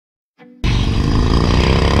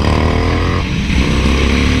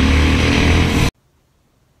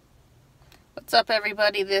What's up,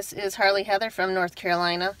 everybody? This is Harley Heather from North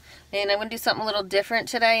Carolina, and I'm going to do something a little different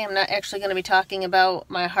today. I'm not actually going to be talking about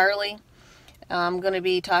my Harley. I'm going to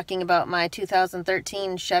be talking about my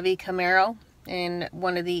 2013 Chevy Camaro and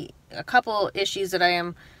a couple issues that I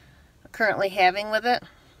am currently having with it.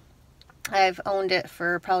 I've owned it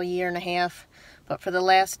for probably a year and a half, but for the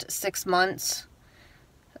last 6 months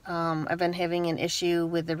I've been having an issue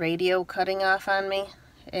with the radio cutting off on me,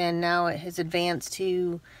 and now it has advanced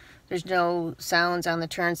to there's no sounds on the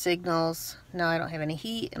turn signals. Now I don't have any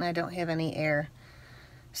heat and I don't have any air.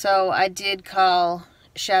 So I did call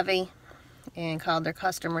Chevy and called their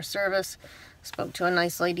customer service. Spoke to a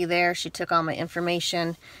nice lady there. She took all my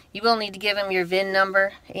information. You will need to give them your VIN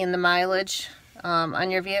number and the mileage on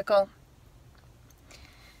your vehicle.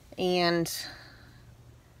 And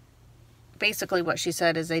basically what she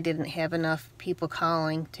said is they didn't have enough people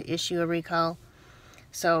calling to issue a recall.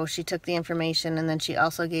 So she took the information, and then she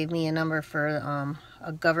also gave me a number for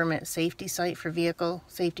a government safety site for vehicle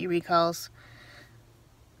safety recalls.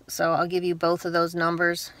 So I'll give you both of those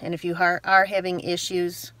numbers, and if you are having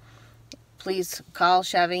issues, please call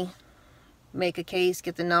Chevy, make a case,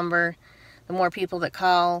 get the number. The more people that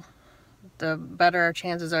call, the better our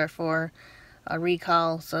chances are for a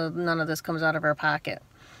recall, so none of this comes out of our pocket.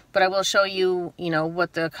 But I will show you,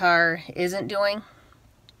 what the car isn't doing.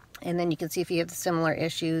 And then you can see if you have the similar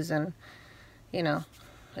issues, and,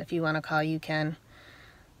 if you want to call, you can.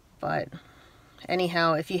 But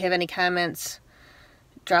anyhow, if you have any comments,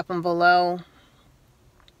 drop them below,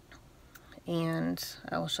 and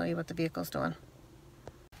I will show you what the vehicle's doing.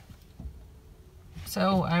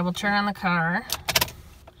 So I will turn on the car.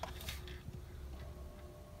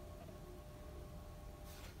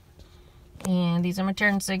 And these are my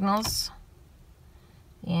turn signals.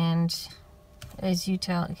 And as you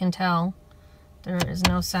can tell, there is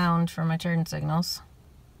no sound from my turn signals.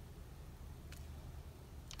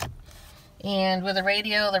 And with the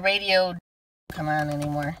radio doesn't come on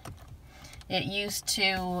anymore. It used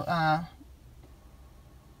to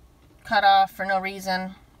cut off for no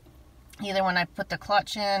reason. Either when I put the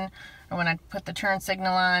clutch in or when I put the turn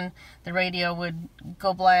signal on, the radio would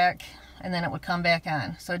go black and then it would come back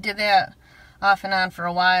on. So it did that off and on for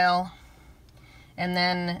a while, and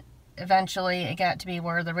then eventually it got to be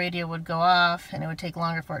where the radio would go off and it would take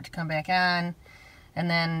longer for it to come back on, and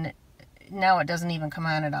then now it doesn't even come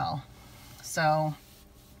on at all. So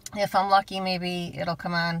if I'm lucky, maybe it'll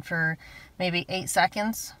come on for maybe 8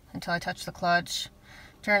 seconds until I touch the clutch.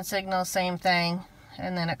 Turn signal, same thing,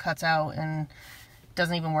 and then it cuts out and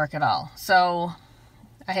doesn't even work at all. So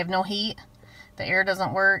I have no heat, the air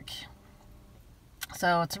doesn't work,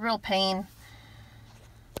 so it's a real pain.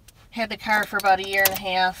 Had the car for about a year and a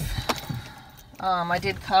half. I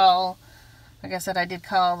did call, like I said, I did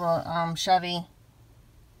call the Chevy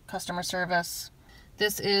customer service.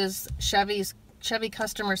 This is Chevy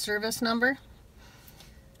customer service number.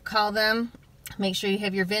 Call them. Make sure you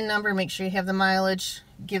have your VIN number. Make sure you have the mileage.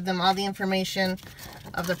 Give them all the information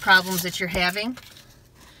of the problems that you're having.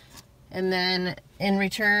 And then in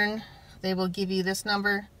return, they will give you this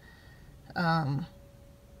number.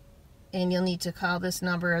 And you'll need to call this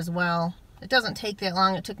number as well. It doesn't take that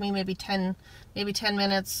long. It took me maybe 10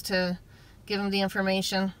 minutes to give them the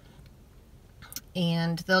information.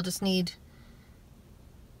 And they'll just need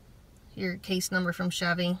your case number from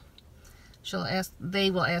Chevy.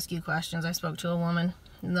 They will ask you questions. I spoke to a woman,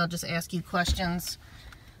 and they'll just ask you questions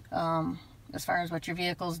as far as what your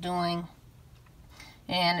vehicle's doing.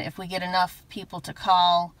 And if we get enough people to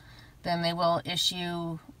call, then they will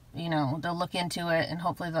issue, they'll look into it, and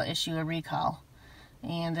hopefully they'll issue a recall.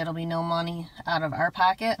 And it'll be no money out of our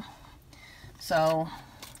pocket. So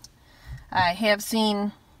I have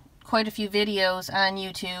seen quite a few videos on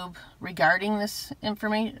YouTube regarding this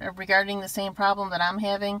information, regarding the same problem that I'm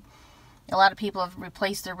having. A lot of people have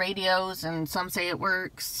replaced their radios, and some say it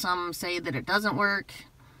works, some say that it doesn't work.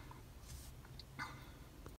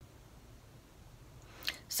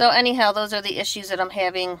 So anyhow, those are the issues that I'm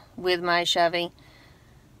having with my Chevy.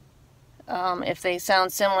 If they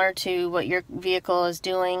sound similar to what your vehicle is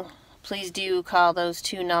doing, please do call those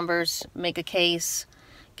 2 numbers, make a case,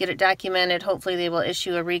 get it documented. Hopefully they will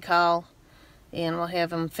issue a recall, and we'll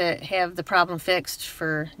have them have the problem fixed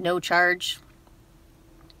for no charge.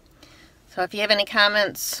 So if you have any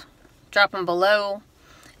comments, drop them below.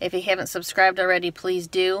 If you haven't subscribed already, please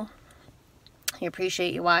do. I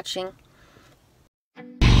appreciate you watching.